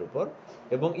বিষয়টার উপর,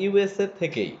 এবং ইউএসএ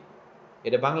থেকেই,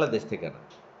 এটা বাংলাদেশ থেকে না,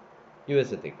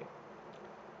 ইউএসএ থেকে।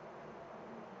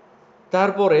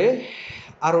 তারপরে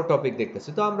আরো টপিক দেখতেছি,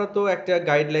 তো আমরা তো একটা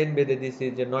গাইডলাইন বেঁধে দিছি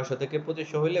যে 900 থেকে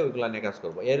 2500 হইলে ওইগুলা নিয়ে কাজ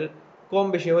করব, এর কম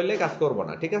বেশি হইলে কাজ করব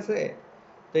না, ঠিক আছে?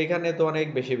 তো এখানে তো অনেক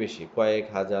বেশি বেশি কয়েক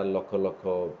হাজার লক্ষ লক্ষ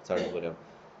সার্চ ভলিউম,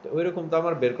 তো ওইরকম তো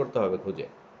আমার বের করতে হবে খুঁজে।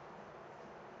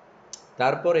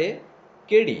 তারপরে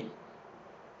কেডি,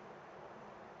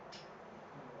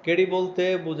 কেডি বলতে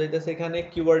বুঝাইতেছে এখানে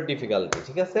কিওয়ার্ড ডিফিকাল্টি,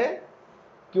 ঠিক আছে?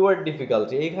 কিওয়ার্ড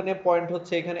ডিফিকাল্টি এইখানে পয়েন্ট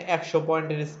হচ্ছে, এখানে 100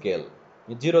 পয়েন্টের স্কেল,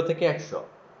 0 থেকে 100,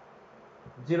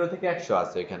 0 থেকে 100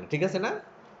 আছে এখানে, ঠিক আছে না?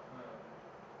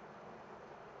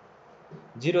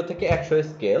 0 থেকে 100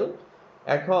 স্কেল।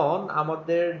 এখন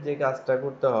আমাদের যে কাজটা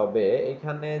করতে হবে,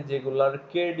 এখানে যেগুলার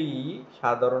কেডি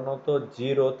সাধারণত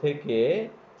 0 থেকে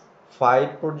 5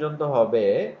 পর্যন্ত হবে,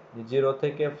 0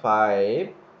 থেকে 5,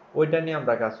 ওইটা নিয়ে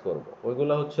আমরা কাজ করব।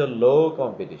 ওইগুলো হচ্ছে লো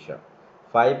কম্পিটিশন।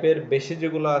 5 এর বেশি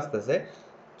যেগুলো আসতেছে,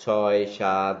 6,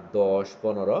 7, 10,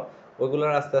 15,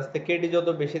 ওইগুলোর আস্তে আস্তে কেডি যত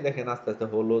বেশি দেখেন আস্তে আস্তে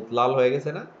হলুদ লাল হয়ে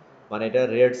গেছে না, মানে এটা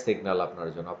রেড সিগন্যাল আপনার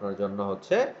জন্য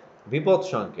হচ্ছে বিপদ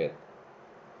সংকেত।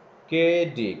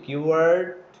 কেডি কিওয়ার্ড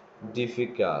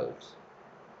ডিফিকাল্ট,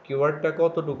 কিওয়ার্ডটা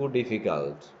কতটুকু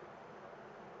ডিফিকাল্ট,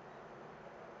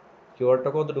 কিওয়ার্ডটা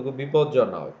কতটুকু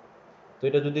বিপজ্জনক। তো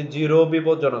এটা যদি 0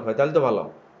 বিপজ্জনক হয় তাহলে তো ভালো,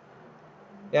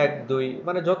 1, 2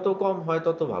 মানে যত কম হয়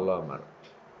তত ভালো আমার।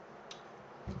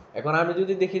 এখন আমি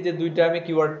যদি দেখি যে দুইটা আমি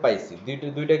কিওয়ার্ড পাইছি,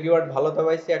 দুইটা কিওয়ার্ড ভালোটা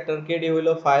পাইছি, একটার কেডি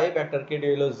হইলো 5, একটার কেডি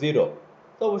হইলো 0,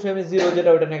 তো অবশ্যই আমি 0 যেটা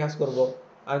ওটা নিয়ে কাজ করব।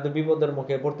 আমি তো বিপদের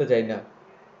মুখে পড়তে চাই না,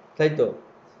 তাই তো?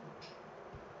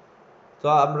 তো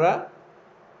আমরা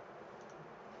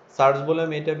সার্চ বললাম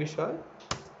এটা বিষয়,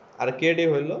 আর কেডি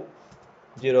হইলো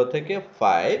 0 থেকে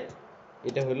 5,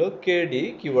 এটা হলো কেডি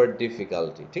কিওয়ার্ড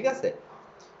ডিফিকাল্টি, ঠিক আছে?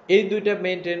 এই দুইটা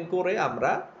মেনটেন করে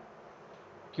আমরা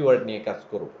কিওয়ার্ড নিয়ে কাজ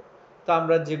করব। তো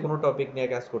আমরা যে কোনো টপিক নিয়ে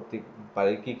কাজ করতে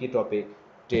পারি। কি কি topic?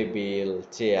 Table,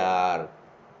 chair,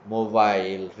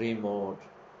 mobile, remote,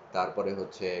 তারপরে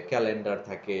হচ্ছে ক্যালেন্ডার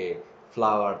থাকে,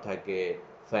 ফ্লাওয়ার থাকে,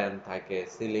 ফ্যান থাকে,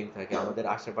 সিলিং থাকে, আমাদের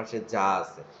আশেপাশে যা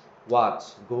আছে, ওয়াচ,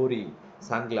 ঘড়ি,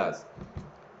 সানগ্লাস,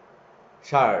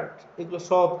 শার্ট, এগুলো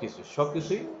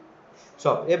সবকিছুই,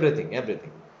 সব এভরিথিং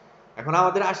এভরিথিং। এখন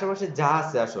আমাদের আশেপাশে যা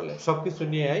আছে আসলে সবকিছু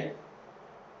নিয়েই,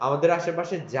 আমাদের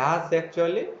আশেপাশে যা আছে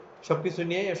অ্যাকচুয়ালি সবকিছু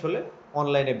নিয়েই আসলে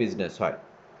অনলাইনে বিজনেস হয়,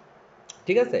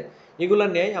 ঠিক আছে? এগুলা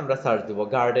নিয়েই আমরা সার্চ দেব,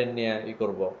 গার্ডেন নিয়ে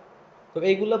করব। তো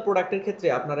এইগুলা প্রোডাক্টের ক্ষেত্রে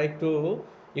আপনারা একটু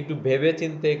একটু ভেবে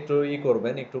চিন্তে একটু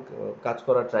করবেন, একটু কাজ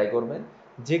করার ট্রাই করবেন,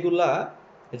 যেগুলা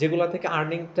যেগুলা থেকে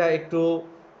আর্নিংটা একটু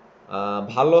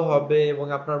ভালো হবে এবং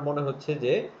আপনার মনে হচ্ছে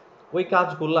যে ওই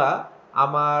কাজগুলা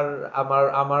আমার আমার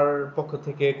আমার পক্ষ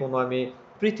থেকে কোনো আমি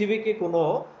পৃথিবীকে কোনো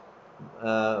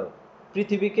আহ,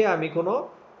 পৃথিবীকে আমি কোনো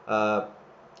আহ,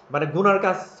 মানে গুনার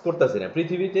কাজ করতেছি না,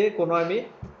 পৃথিবীতে কোনো আমি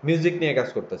মিউজিক নিয়ে কাজ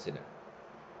করতেছি না,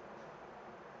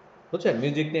 বুঝছেন?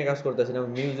 মিউজিক নিয়ে কাজ করতেছি না,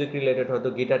 মিউজিক রিলেটেড হয়তো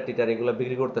গিটার টিটার এগুলো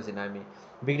বিক্রি করতেছি না, আমি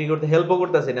বিক্রি করতে হেল্পও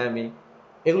করতেছি না আমি।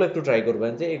 এগুলো একটু ট্রাই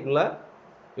করবেন যে এগুলা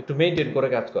একটু মেনটেন করে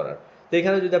কাজ করার। তো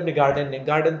এখানে যদি আপনি গার্ডেন নেন,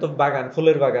 গার্ডেন তো বাগান,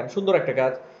 ফুলের বাগান, সুন্দর একটা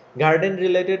কাজ। গার্ডেন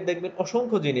রিলেটেড দেখবেন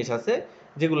অসংখ্য জিনিস আছে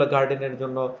যেগুলো গার্ডেনের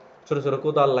জন্য, ছোট ছোট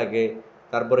কোদাল লাগে,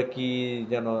 তারপরে কি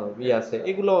যেন আছে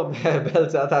এগুলো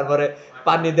বেলচা, তারপরে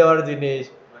পানি দেওয়ার জিনিস,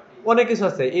 অনেক কিছু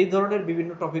আছে। এই ধরনের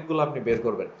বিভিন্ন টপিকগুলো আপনি বের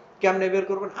করবেন। কেমনে বের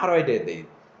করবেন আরো আইডিয়া দেই।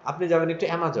 আপনি যাবেন একটু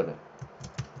অ্যামাজনে,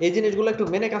 এই জিনিসগুলো একটু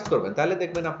মেনে কাজ করবেন, তাহলে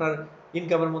দেখবেন আপনার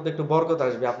ইনকামের মধ্যে একটু বরকত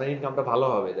আসবে, আপনার ইনকামটা ভালো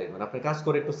হবে, দেখবেন আপনি কাজ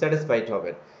করে একটু স্যাটিসফাইড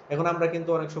হবেন। এখন আমরা কিন্তু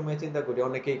অনেক সময় চিন্তা করি,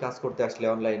 অনেকেই কাজ করতে আসলে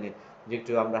অনলাইনে, যে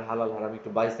একটু আমরা হালাল হারাম একটু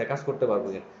বাইসে কাজ করতে পারবো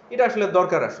কিনা। এটা আসলে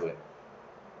দরকার, আসলে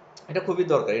এটা খুবই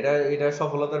দরকার। এটা এটা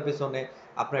সফলতার পেছনে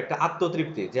আপনার একটা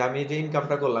আত্মতৃপ্তি, যে আমি যে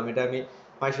ইনকামটা করলাম এটা আমি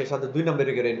মাসের সাথে 2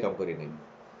 নম্বরে করে ইনকাম করি নাই।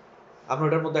 আপনার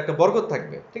ওটার মধ্যে একটা বরকত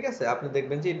থাকবে, ঠিক আছে? আপনি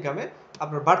দেখবেন যে ইনকামে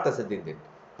আপনার বাড়তেছে দিন দিন,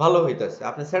 ভালো হইতেছে,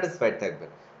 আপনি স্যাটিসফাইড থাকবেন।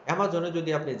 অ্যামাজনে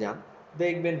যদি আপনি যান,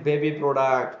 দেখবেন বেবি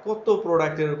প্রোডাক্ট, কত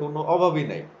প্রোডাক্টের কোনো অভাবই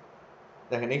নাই।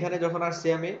 দেখেন এখানে যখন আসছি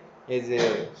আমি, এই যে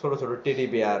ছোট ছোট টেডি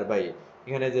বেয়ার ভাই,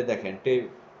 এখানে যে দেখেন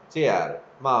চেয়ার,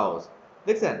 মাউস,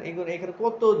 দেখছেন এগুলো, এখানে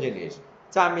কত জিনিস,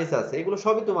 চামিচ আছে, এগুলো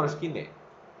সবই তো মানুষ কিনে,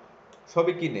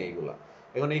 সবই কিনে এগুলা।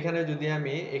 এখন এখানে যদি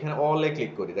আমি এখানে অলে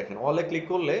ক্লিক করি, দেখেন অলে ক্লিক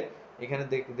করলে এখানে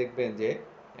দেখবেন যে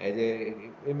এই যে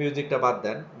মিউজিকটা বাদ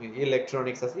দেন,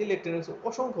 ইলেকট্রনিক্স আছে, ইলেকট্রনিক্স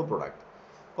অসংখ্য product,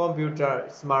 computer,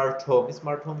 smart home,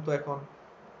 smart home তো এখন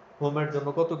হোমের জন্য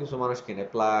কত কিছু মানুষ কিনে,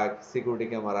 প্লাগ, সিকিউরিটি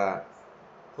ক্যামেরা,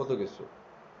 কত কিছু।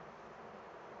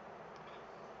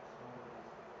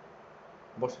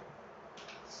 বসে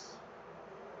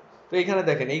তো এখানে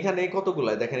দেখেন, এইখানে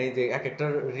কতগুলা দেখেন, এই যে এক একটা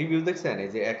রিভিউ দেখছেন, এই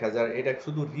যে 1000, এটা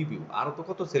শুধু রিভিউ, আরো তো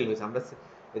কত সেল হয়েছে। আমরা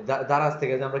দারাজ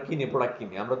থেকে যে আমরা কিনি, প্রোডাক্ট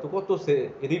কিনি, আমরা তো কত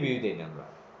রিভিউ দেই না, আমরা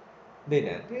দেই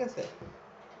না, ঠিক আছে?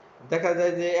 দেখা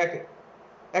যায় যে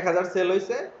 1000 সেল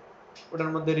হয়েছে,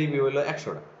 ওটার মধ্যে রিভিউ হলো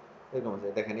 100টা, এরকম আছে।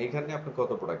 দেখেন এখানে আপনি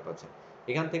কত প্রোডাক্ট পাচ্ছেন,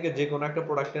 এখান থেকে যে কোনো একটা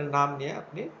প্রোডাক্টের নাম নিয়ে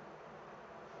আপনি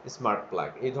স্মার্ট প্লাগ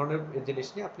এই ধরনের জিনিস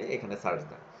নিয়ে আপনি এখানে সার্চ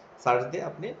দেন, সার্চ দিয়ে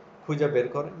আপনি খুঁজে বের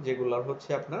করেন যেগুলোর হচ্ছে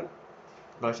আপনার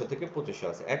 900 থেকে 2500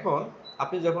 আছে। এখন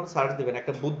আপনি যখন সার্চ দিবেন,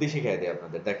 একটা বুদ্ধি শিখাই দিই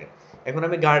আপনাদের, দেখেন এখন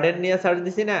আমি গার্ডেন নিয়ে সার্চ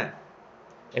দিছি না,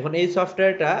 এখন এই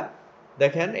সফটওয়্যারটা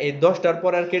দেখেন এই 10টার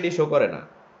পর আর কেডি শো করে না,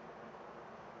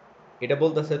 এটা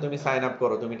বলতেছে তুমি সাইন আপ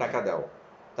করো, তুমি টাকা দাও,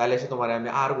 তাহলে সে তোমার আমি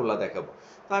আর গুলা দেখাবো।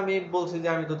 তো আমি বলছি যে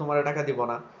আমি তো তোমার টাকা দিব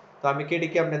না, তো আমি কেডি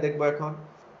কেমনে দেখবো এখন?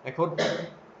 এখন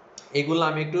এগুলো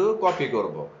আমি একটু কপি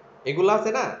করব, এগুলো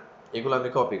আছে না, এগুলো আমি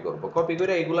কপি করব, কপি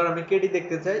করে এগুলার আমি কেডি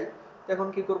দেখতে চাই। এখন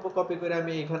কি করব, কপি করে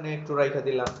আমি এখানে একটু রাইখা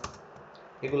দিলাম,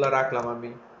 এগুলা রাখলাম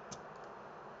আমি।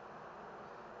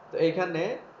 তো এইখানে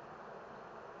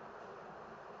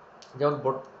যেমন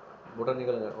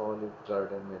বোটানিক্যাল অলিভ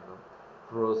গার্ডেন, মেনু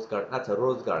রোজ গার্ডেন, আচ্ছা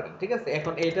রোজ গার্ডেন, ঠিক আছে।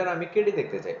 এখন এইটার আমি কেডি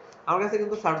দেখতে চাই, আমার কাছে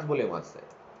কিন্তু সার্চ ভলিউম আছে,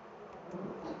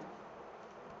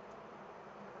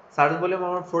 সার্চ ভলিউম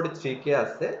আমার 43K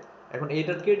আছে। এখন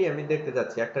এইটার কেডি আমি দেখতে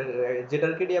যাচ্ছি, একটা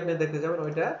যেটার কেডি আপনি দেখতে যাবেন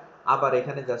ওইটা আবার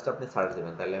এখানে জাস্ট আপনি সার্চ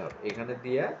দিবেন, তাহলে হবে। এখানে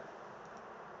দিয়ে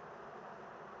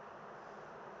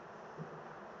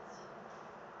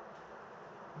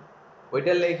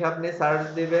ওইটা লিখে আপনি সার্চ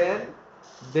দিবেন,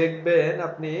 দেখবেন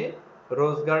আপনি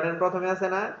রোজ গার্ডেন প্রথমে আছে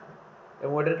না,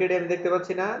 এবং ওইটার কেডি আমি দেখতে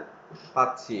পাচ্ছি না,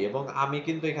 পাচ্ছি। এবং আমি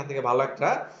কিন্তু এখান থেকে ভালো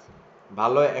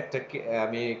একটা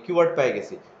আমি কিওয়ার্ড পেয়ে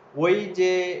গেছি। ওই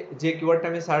যে যে কিওয়ার্ডটা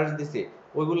আমি সার্চ দিছি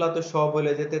ওইগুলা তো সব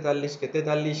হলে যে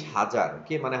 43,000,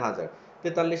 কি মানে হাজার,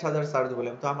 43,000 সার্চ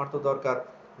বললাম, তো আমার তো দরকার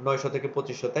 900 থেকে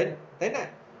 2500, তাই তাই না?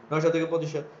 900 থেকে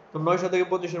 2500, তো 900 থেকে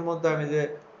 2500-এর মধ্যে আমি যে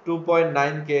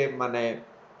 2.9K, মানে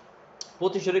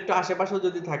 2500-এর একটু আশেপাশেও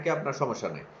যদি থাকে আপনার সমস্যা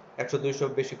নেই, 100 200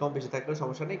 বেশি কম বেশি থাকলেও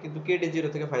সমস্যা নেই, কিন্তু কেডি 0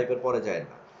 থেকে 5 এর পরে যায়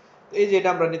না। তো এই যে এটা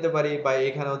আমরা নিতে পারি, বা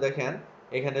এখানেও দেখেন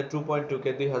এখানে 2.2K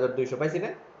 2200 পাইছি না,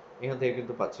 এখান থেকে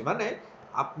কিন্তু পাচ্ছি। মানে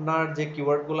আপনার যে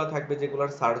কিওয়ার্ড গুলা থাকবে,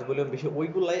 যেগুলোর সার্চ ভলিউম বেশি,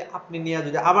 ওইগুলাই আপনি নিয়ে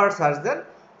যদি আবার সার্চ দেন,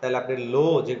 তাহলে আপনি লো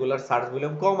যেগুলোর সার্চ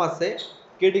ভলিউম কম আছে,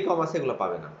 কেডি কম আছে, এগুলো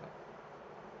পাবেন আপনি।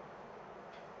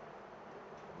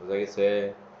 বুঝা গেছে?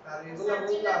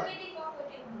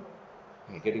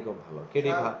 হ্যাঁ, কেডি কম ভালো,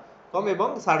 কেডি কম, এবং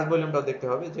সার্চ ভলিউমটাও দেখতে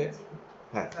হবে যে,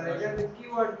 হ্যাঁ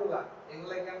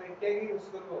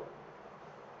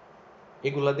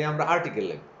এগুলা দিয়ে আমরা আর্টিকেল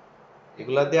লিখব,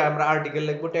 এগুলা দিয়ে আমরা আর্টিকেল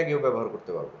লিখবো, ট্যাগেও ব্যবহার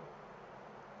করতে পারবো।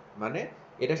 মানে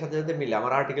এটার সাথে সাথে মিলে,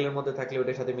 আমার আর্টিকেলের মধ্যে থাকলে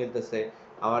ওইটার সাথে মিলতেছে,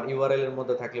 আমার ইউআরএল এর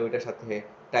মধ্যে থাকলে ওইটার সাথে,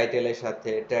 টাইটেলের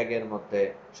সাথে, ট্যাগের মধ্যে,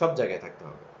 সব জায়গায় থাকতে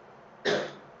হবে।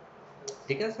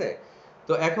 ঠিক আছে?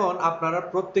 তো এখন আপনারা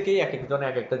প্রত্যেকেই এক একজন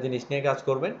এক একটা জিনিস নিয়ে কাজ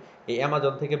করবেন। এই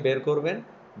অ্যামাজন থেকে বের করবেন,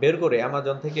 বের করে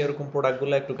অ্যামাজন থেকে এরকম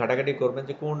প্রোডাক্টগুলো একটু ঘাটাঘাটি করবেন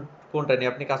যে কোনটা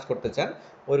নিয়ে আপনি কাজ করতে চান।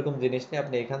 ওইরকম জিনিস নিয়ে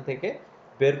আপনি এখান থেকে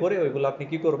বের করে ওইগুলো আপনি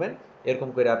কি করবেন,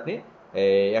 এরকম করে আপনি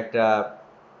একটা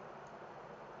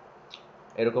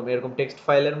এরকম এরকম টেক্সট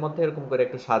ফাইলের মধ্যে এরকম করে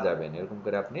একটু সাজাবেন। এরকম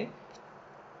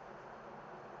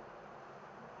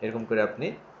করে আপনি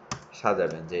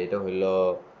সাজাবেন যে এটা হইল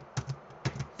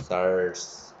সার্চ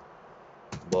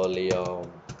ভলিউম।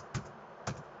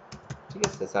 ঠিক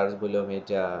আছে, সার্চ ভলিউম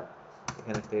এটা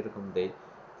এখানে একটা এরকম দেই।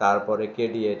 তারপরে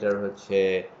কেডি, এটার হচ্ছে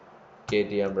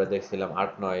কেডি আমরা দেখছিলাম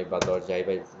 8 9 বা 10 যাই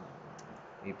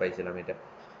পাইছিলাম। এটা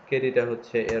কেডিটা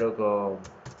হচ্ছে এরকম।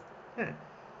 হ্যাঁ,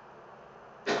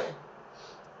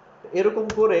 এরকম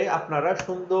করে আপনারা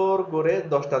সুন্দর করে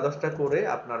 10টা 10টা করে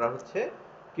আপনারা হচ্ছে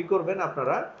কি করবেন,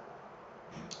 আপনারা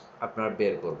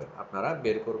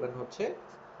বের করবেন হচ্ছে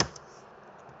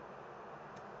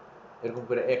এরকম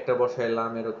করে একটা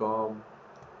বসাইলাম এরকম।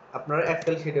 আপনারা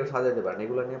এক্সেল শিটেও সাজাতে পারেন।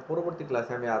 এগুলো নিয়ে পরবর্তী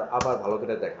ক্লাসে আমি আবার ভালো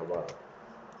করে দেখাবো। আর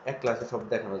এক ক্লাসে সব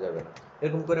দেখানো যাবে না।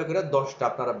 এরকম করে করে 10টা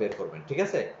আপনারা বের করবেন। ঠিক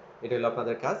আছে? এটা হলো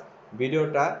আপনাদের কাজ।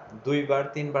 ভিডিওটা 2বার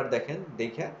 3বার দেখেন,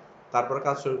 দেখে তারপর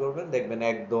কাজ শুরু করবেন, দেখবেন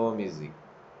একদম ইজি,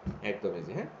 একদম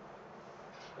ইজি। হ্যাঁ,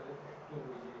 একটু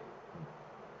ওই যে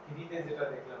থ্রিতে যেটা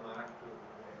দেখলাম আর একটু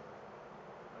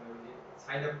মানে ওই যে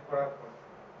সাইন আপ করার পর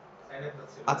সাইন আপ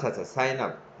ছিল আচ্ছা না। আচ্ছা, সাইন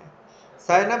আপ। হ্যাঁ, এটা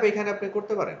সাইন আপ এখানে আপনি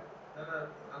করতে পারেন। না না,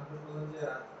 আপনি বললেন যে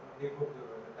আমি দেখবো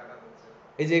কিভাবে টাকা দিচ্ছে।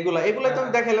 এই যে এগুলা তো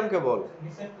আমি দেখাইলাম কেবল।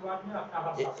 রিসেন্ট ওয়ান নিয়ে আপনি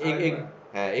আবার এ- সার্চ এ- করবেন। এ-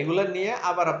 হ্যাঁ, এগুলা নিয়ে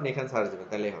আবার আপনি এখানে সার্চ দিবেন,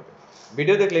 তাহলেই হবে।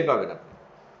 ভিডিও দেখলেই পাবেন আপনি।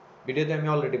 ভিডিওতে আমি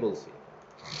অলরেডি বলছি।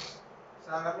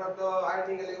 স্যার আপনার তো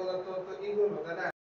আর্টিকেল এগুলো তো ই করবো তাই না?